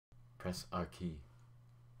Press R key.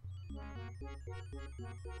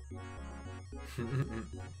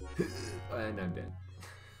 And I'm dead.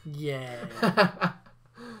 Yeah.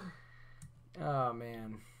 Oh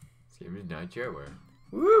man. Gamin's not shareware.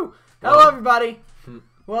 Woo! Hello everybody.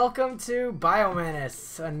 Welcome to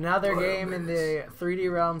Menace, another game in the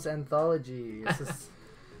 3D Realms anthology.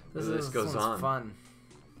 This goes on. Fun.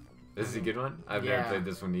 This is a good one? I've never played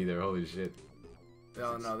this one either. Holy shit.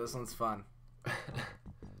 Oh no, this one's fun.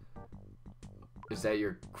 Is that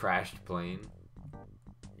your crashed plane?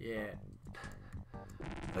 Yeah.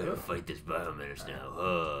 I gotta fight this Menace now.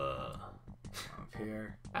 Up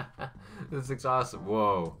here. This looks awesome.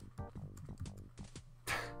 Whoa.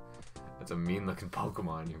 That's a mean looking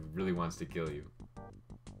Pokemon who really wants to kill you.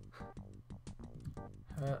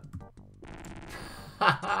 Push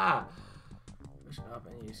up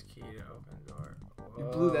and use key to open door. You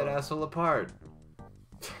blew that asshole apart.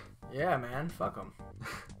 Yeah, man. Fuck him.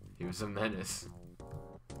 He was a menace.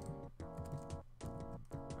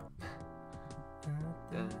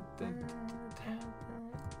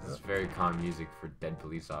 This is very calm music for dead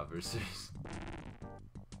police officers.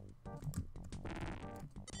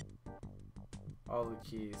 All the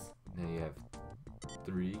keys. Now you have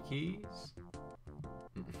 3 keys?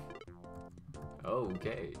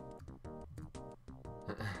 Okay.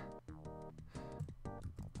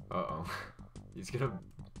 Uh-oh. He's gonna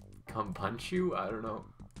come punch you? I don't know.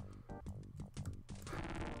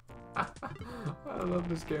 I love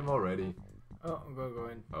this game already. Oh, go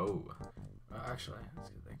in. Oh. Actually,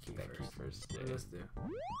 let's get that key first. Key first. What does this do?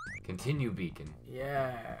 Continue beacon.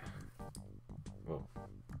 Yeah. Whoa.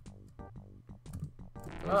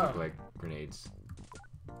 Those look like grenades.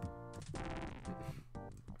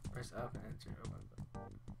 Press up and enter open.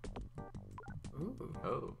 Ooh.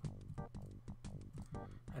 Oh. I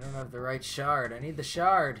don't have the right shard. I need the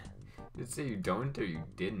shard. Did it say you don't or you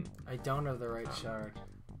didn't? I don't have the right shard.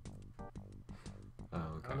 Oh,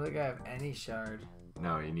 okay. I don't think I have any shard.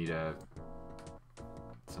 No, you need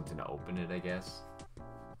something to open it, I guess.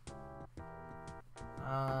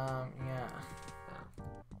 Yeah.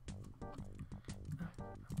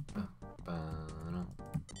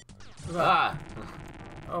 Ah!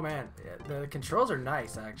 Oh man, the controls are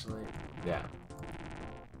nice actually. Yeah.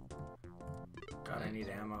 God, I need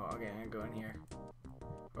ammo. Okay, I'm gonna go in here.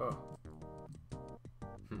 Oh.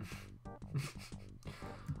 I'm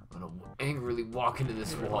gonna angrily walk into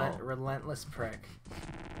this wall. Relentless prick.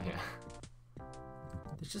 Yeah.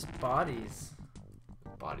 There's just bodies.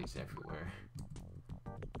 Bodies everywhere.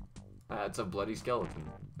 It's a bloody skeleton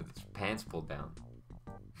with its pants pulled down.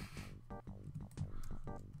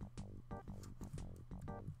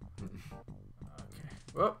 Okay.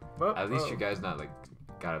 Whoa, whoa, At least you guys not like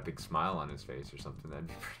got a big smile on his face or something. That'd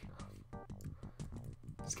be pretty awesome.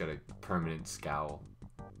 He's got a permanent scowl.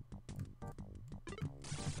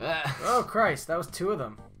 Oh Christ, that was 2 of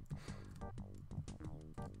them.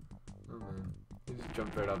 Oh man, he just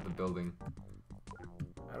jumped right off the building.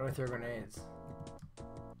 How do I throw grenades?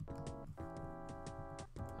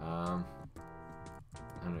 I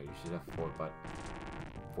don't know. You should have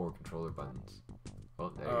 4 controller buttons. Oh,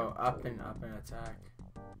 there you go. Up and attack.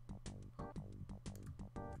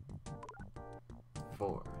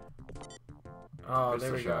 4. Oh, Crystal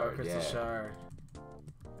there we shard, go. Crystal yeah. shard.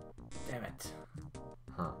 Damn it.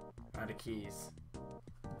 Huh. Out of keys.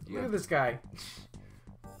 You Look at this guy.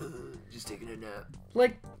 Just taking a nap.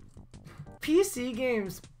 Like, PC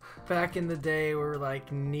games back in the day were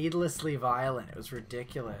like needlessly violent. It was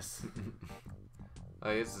ridiculous.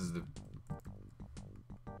 I guess this is the.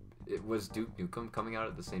 It was Duke Nukem coming out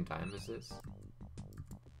at the same time as this.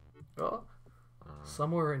 Well,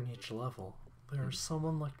 somewhere in each level, there's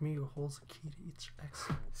someone like me who holds a key to each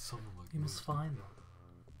exit. Someone like You me. must find them.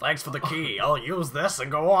 Thanks for the key. I'll use this and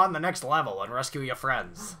go on the next level and rescue your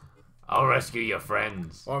friends. I'll rescue your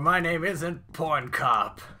friends. Or my name isn't Porn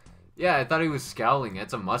Cop. Yeah, I thought he was scowling.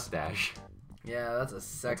 That's a mustache. Yeah, that's a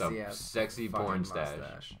sexy ass. Sexy porn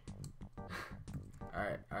stash.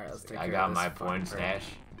 Alright, let's take I care got of this my fucking porn prick.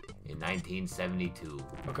 stash in 1972.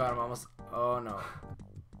 Oh god, I'm almost. Oh no.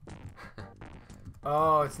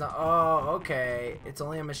 Oh, it's not. Oh, okay. It's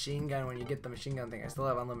only a machine gun when you get the machine gun thing. I still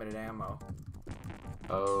have unlimited ammo.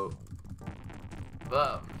 Oh.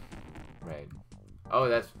 Right. Oh,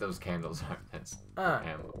 those candles are. That's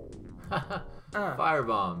ammo. Fire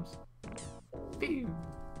bombs. Pew.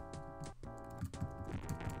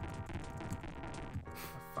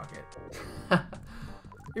 Fuck it.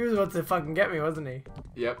 He was about to fucking get me, wasn't he?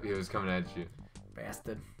 Yep, he was coming at you.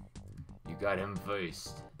 Bastard. You got him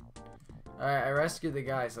first. Alright, I rescued the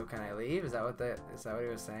guy, so can I leave? Is that what he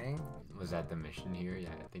was saying? Was that the mission here? Yeah,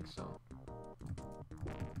 I think so.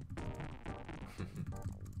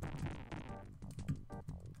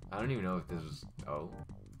 I don't even know if this was. Oh.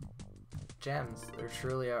 Gems. They're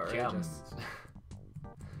truly outrageous. Gems.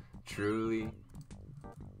 Truly.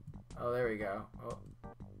 Oh, there we go. Oh.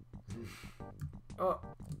 Oh.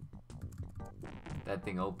 That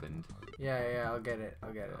thing opened. Yeah, I'll get it.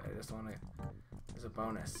 I just want to. There's a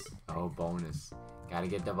bonus. Oh, bonus. Gotta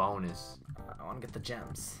get the bonus. I want to get the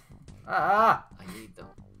gems. Ah! I need them.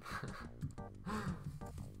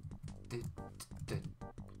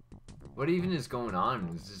 What even is going on?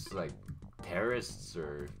 Is this like terrorists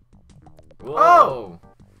or? Whoa! Oh!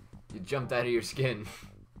 You jumped out of your skin.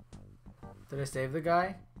 Did I save the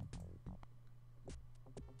guy?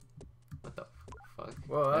 What the fuck?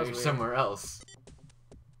 Whoa, Now that was you're weird. somewhere else.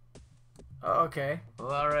 Oh, okay. Well,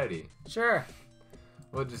 alrighty. Sure.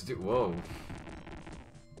 We'll just do. Whoa.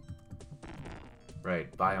 Right,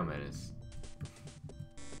 Menace.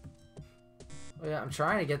 Oh, yeah, I'm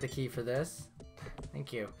trying to get the key for this.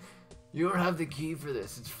 Thank you. You don't have the key for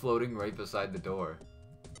this. It's floating right beside the door.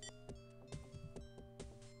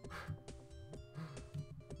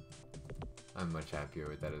 I'm much happier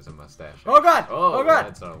with that as a mustache. Oh god! Oh, Oh god!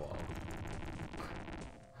 That's on a wall.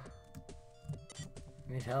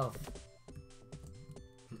 I need health.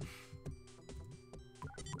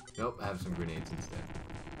 Nope, have some grenades instead.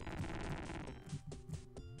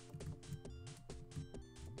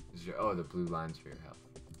 Oh, the blue lines for your health.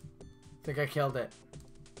 Think I killed it.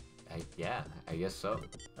 Yeah, I guess so.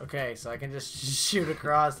 Okay, so I can just shoot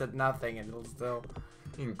across at nothing and it'll still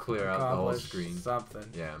You can clear out the whole accomplish screen. something.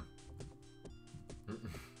 Yeah.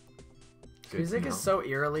 This music is so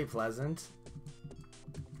eerily pleasant.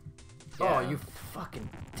 Yeah. Oh, you fucking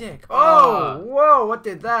dick. Oh, whoa, what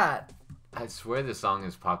did that? I swear the song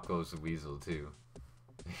is Pop Goes the Weasel, too.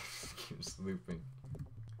 It just keeps looping.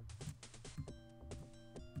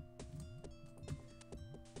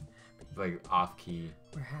 Like, off-key.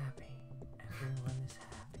 We're happy. Everyone is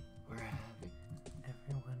happy. We're happy.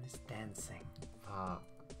 Everyone is dancing. Pop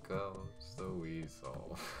Goes the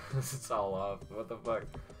Weasel. This is all off. What the fuck?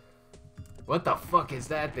 What the fuck is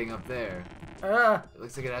that thing up there? It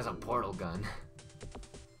looks like it has a portal gun.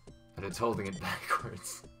 But it's holding it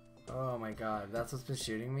backwards. Oh my god, that's what's been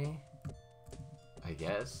shooting me? I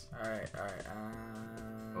guess. Alright.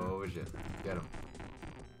 Oh shit. Get him.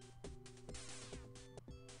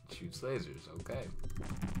 Shoots lasers. Okay.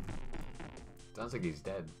 Sounds like he's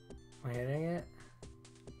dead. Am I hitting it?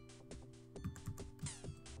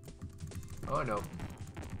 Oh no.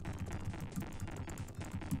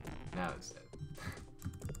 Now it's dead.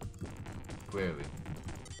 Clearly.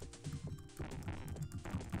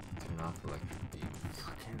 Turn off electric beams.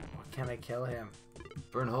 What can I kill him?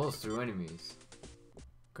 Burn holes through enemies.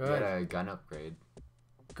 Good. Get a gun upgrade.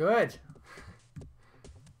 Good.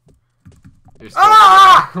 You're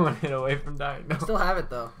still one hit away from dying. No. Still have it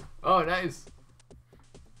though. Oh, nice.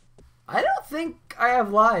 I don't think I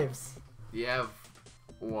have lives. You have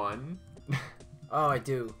one. Oh, I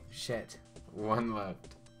do. Shit. One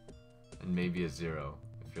left. And maybe a 0,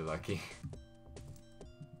 if you're lucky.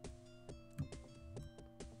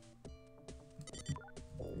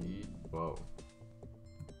 Whoa.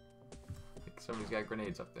 I think somebody's got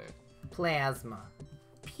grenades up there. Plasma.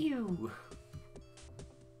 Pew!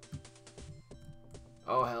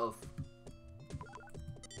 Oh, health.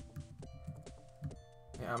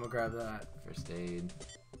 Yeah, I'm gonna grab that. First aid.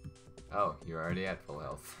 Oh, you're already at full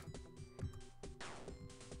health.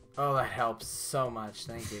 Oh, that helps so much.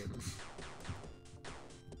 Thank you.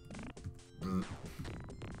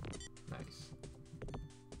 Nice.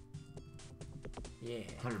 Yeah.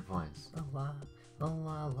 100 points. La la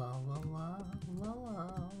la la la la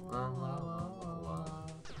la.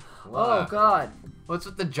 Oh god. What's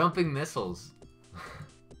with the jumping missiles?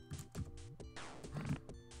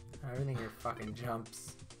 Everything here fucking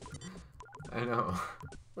jumps. I know.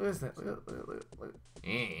 Look at this. Look.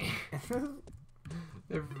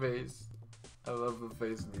 Their face. I love the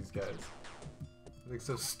face of these guys. They look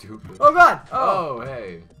so stupid. Oh god! Oh,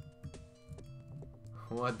 hey.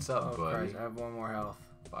 What's up, buddy? Christ, I have one more health.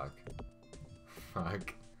 Fuck.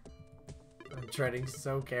 Fuck. I'm treading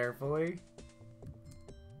so carefully.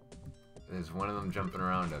 There's one of them jumping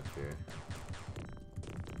around up here.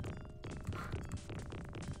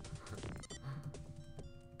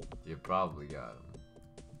 You probably got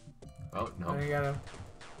him. Oh, no. I got him.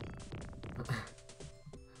 What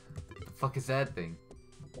the fuck is that thing?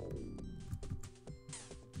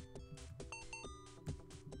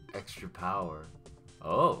 Extra power.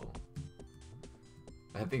 Oh.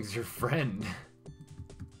 That thing's your friend.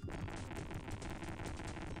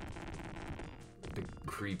 The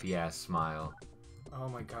creepy ass smile. Oh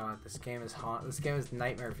my god, this game is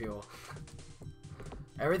nightmare fuel.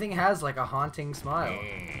 Everything has like a haunting smile.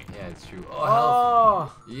 Yeah, it's true. Oh!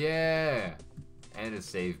 Health. Yeah! And a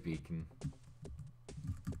save beacon.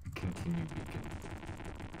 Continue beacon.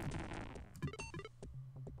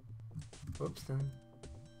 Whoops then.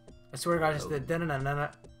 I swear to God, I just did da-na-na-na-na.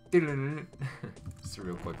 It's a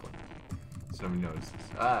real quick one. So nobody notices.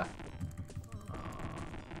 Ah!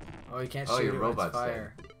 Oh, you can't Oh, shoot your it when it's robot's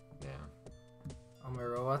fire. dead. Yeah. Oh, my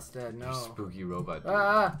robot's dead. No. Your spooky robot. Dude.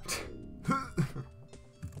 Ah!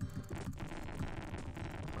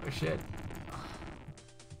 Oh shit.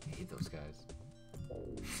 I hate those guys.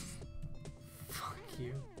 Fuck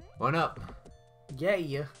you. One up.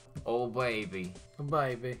 Yeah. Oh baby. Oh,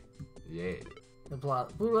 baby. Yeah. The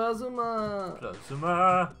plot. Plasma.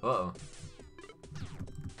 Plasma. Uh-oh.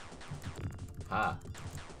 Ha.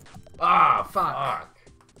 Ah, fuck.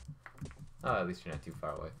 Oh, at least you're not too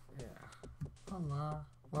far away. Yeah. La la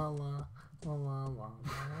la la la la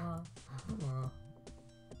la la.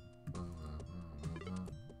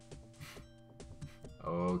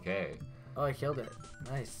 Okay. Oh, I killed it.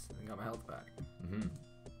 Nice. I got my health back. Mm-hmm.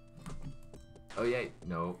 Oh, yeah.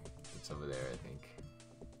 No. It's over there, I think.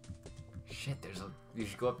 Shit, you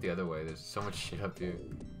should go up the other way. There's so much shit up here.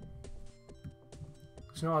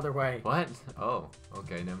 There's no other way. What? Oh,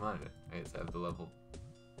 okay, never mind. I guess I have the level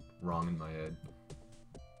wrong in my head.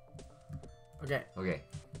 Okay. Okay.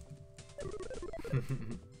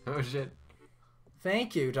 Oh, shit.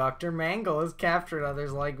 Thank you, Dr. Mangle has captured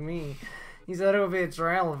others like me. He said it would be a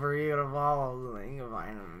trail for you to follow. You can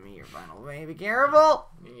find me your final way. Be careful!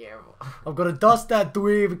 Be careful. I'm gonna dust that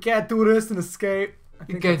dweeb. You can't do this and escape.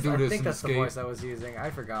 You can't do this and escape. I think that's the voice I was using. I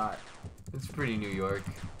forgot. It's pretty New York.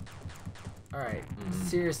 Alright.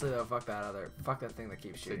 Seriously though, fuck that thing that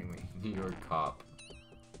keeps shooting me. New York cop.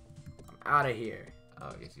 I'm out of here. Oh,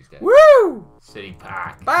 I guess he's dead. Woo! City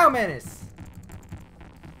Park. Menace!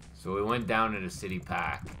 So we went down to the City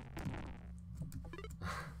Park.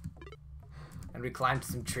 And we climbed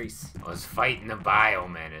some trees. I was fighting the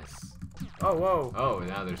Menace. Oh, whoa. Oh,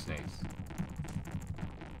 now there's snakes.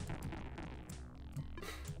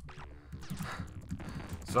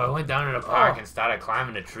 So I went down to the park and started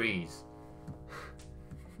climbing the trees.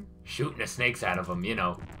 Shooting the snakes out of them, you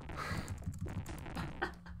know.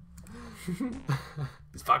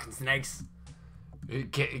 These fucking snakes.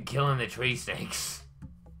 Killing the tree snakes.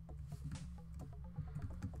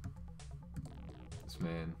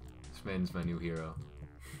 This man's my new hero.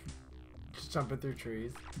 Just jumping through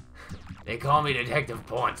trees. They call me Detective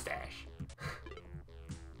Pornstash.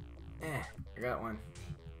 I got one.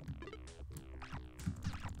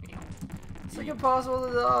 It's like impossible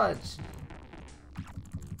to dodge.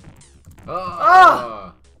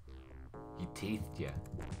 Oh! He teethed ya.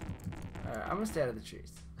 Alright, I'm gonna stay out of the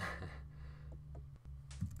trees.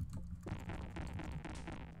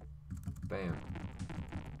 Bam.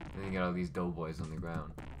 Then you got all these doughboys on the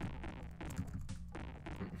ground.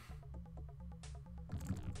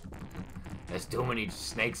 There's too many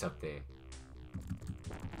snakes up there.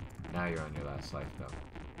 Now you're on your last life, though.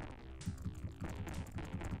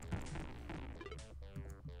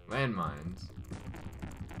 Landmines.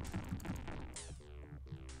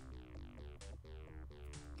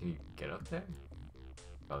 Can you get up there?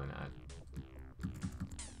 Probably not.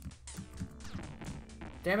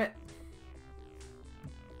 Damn it.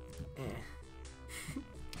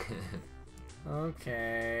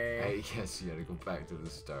 Okay. I guess you gotta go back to the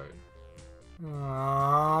start.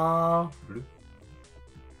 Aww.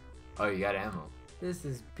 Oh, you got ammo. This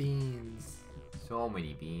is beans. So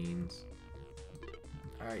many beans.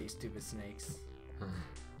 Alright, you stupid snakes.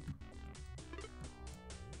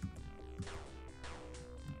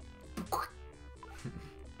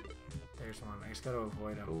 There's one. I just gotta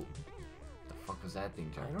avoid him. Oh. The fuck was that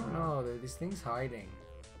thing I jumping don't around? know. There are these things hiding.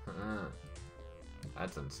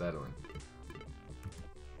 That's unsettling.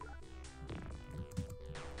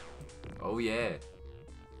 Oh yeah.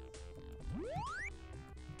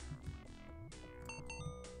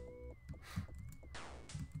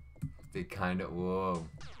 They kinda. Whoa.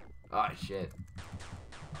 Oh shit.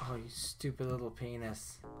 Oh, you stupid little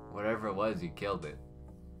penis. Whatever it was, you killed it.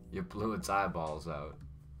 You blew its eyeballs out.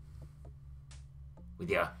 With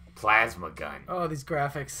your plasma gun. Oh, these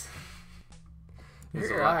graphics. There's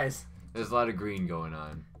Your eyes. There's a lot of green going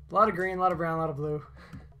on. A lot of green, a lot of brown, a lot of blue.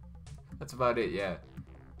 That's about it, yeah.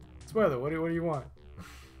 It's weather. What do you want?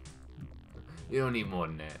 You don't need more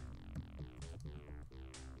than that.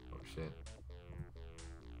 Oh shit.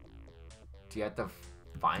 Do you have to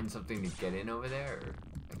find something to get in over there? Or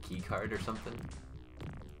a key card or something?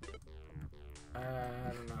 I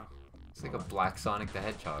don't know. It's like a Black Sonic the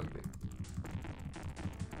Hedgehog.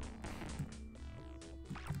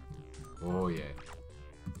 Oh yeah.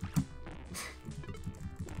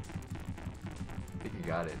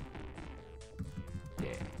 got it. Yeah.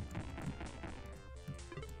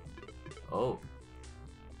 Oh.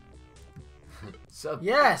 Sup?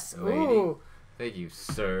 Yes. Lady? Ooh. Thank you,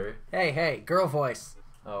 sir. Hey, girl voice.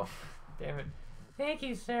 Oh, damn it. Thank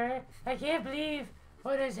you, sir. I can't believe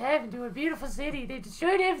what has happened to a beautiful city. They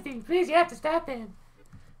destroyed everything. Please, you have to stop them.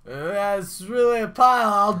 It's really a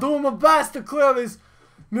pile. I'll do my best to clear these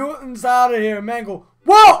mutants out of here. Mangle.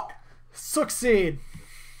 Whoa! Succeed.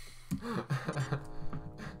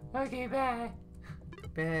 Okay, bye.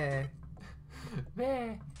 Beh.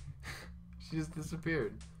 Bye. She just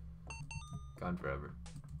disappeared. Gone forever.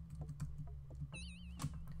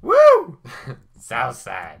 Woo!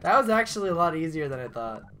 Southside. That was actually a lot easier than I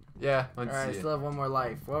thought. Yeah, let's Alright, I see. still have one more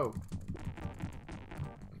life. Whoa.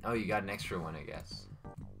 Oh, you got an extra one, I guess.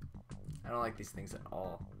 I don't like these things at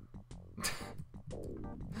all.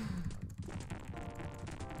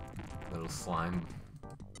 Little slime.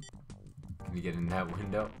 Can you get in that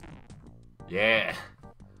window? Yeah.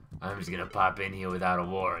 I'm just gonna pop in here without a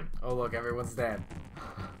warrant. Oh, look, everyone's dead.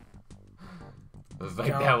 It was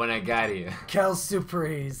like Kel- that when I got here. Kel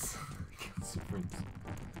Surprise. It's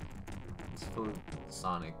full of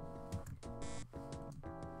Sonic.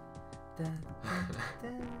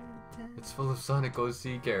 It's full of Sonic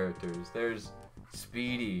OC characters. There's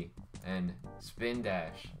Speedy and Spin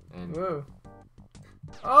Dash and Whoa.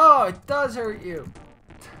 Oh, it does hurt you.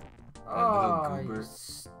 that little Oh, you goober.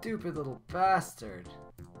 stupid little bastard.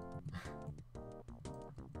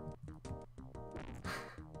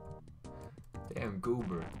 Damn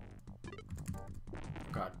goober.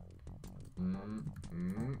 God. Can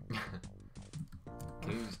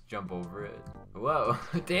you just jump over it? Whoa,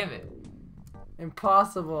 damn it.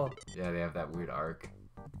 Impossible. Yeah, they have that weird arc.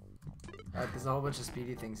 Alright, there's a whole bunch of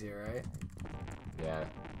speedy things here, right? Yeah.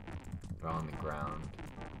 They're on the ground.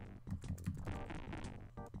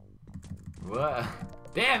 What?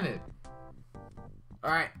 Damn it!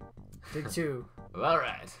 Alright. Take two. Well,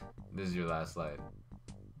 alright. This is your last life.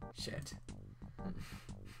 Shit.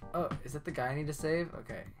 Oh, is that the guy I need to save?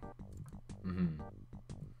 Okay. Mm-hmm.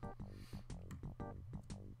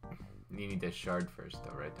 You need that shard first,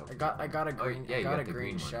 though, right? I got a green. yeah, I you got got a the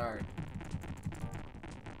green green one. shard.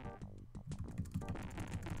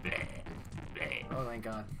 Bleh, bleh. Oh, thank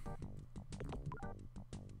God.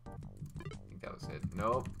 I think that was it.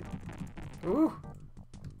 Nope. Ooh.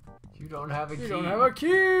 You don't have a key. You don't have a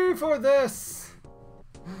key for this.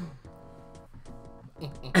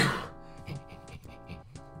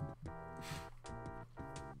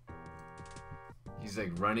 He's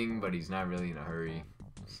like running, but he's not really in a hurry.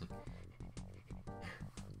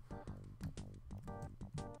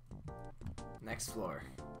 Next floor.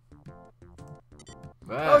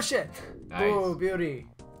 Ah, Oh shit! Nice. Oh, beauty.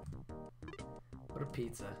 What a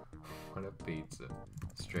pizza. What a pizza.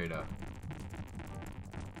 Straight up.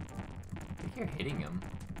 I think you're hitting him.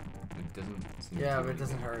 It doesn't seem to Yeah, do but it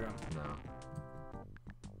doesn't anything. hurt him. No.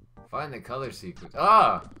 Find the color sequence.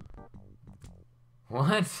 Ah!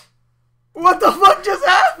 What? What the fuck just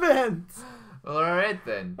happened? Well, alright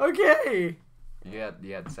then. Okay. You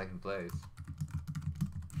got second place.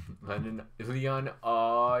 Leon,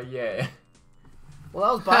 oh yeah.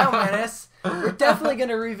 Well, that was Biomenace. We're definitely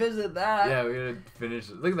gonna revisit that. Yeah, we're gonna finish.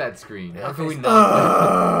 Look at that screen. How can we Okay.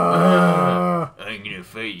 not? I'm gonna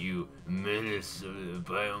fight you, Menace,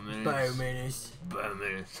 Biomenace. Biomenace.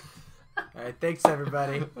 Biomenace. Alright, thanks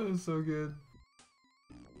everybody. That was so good.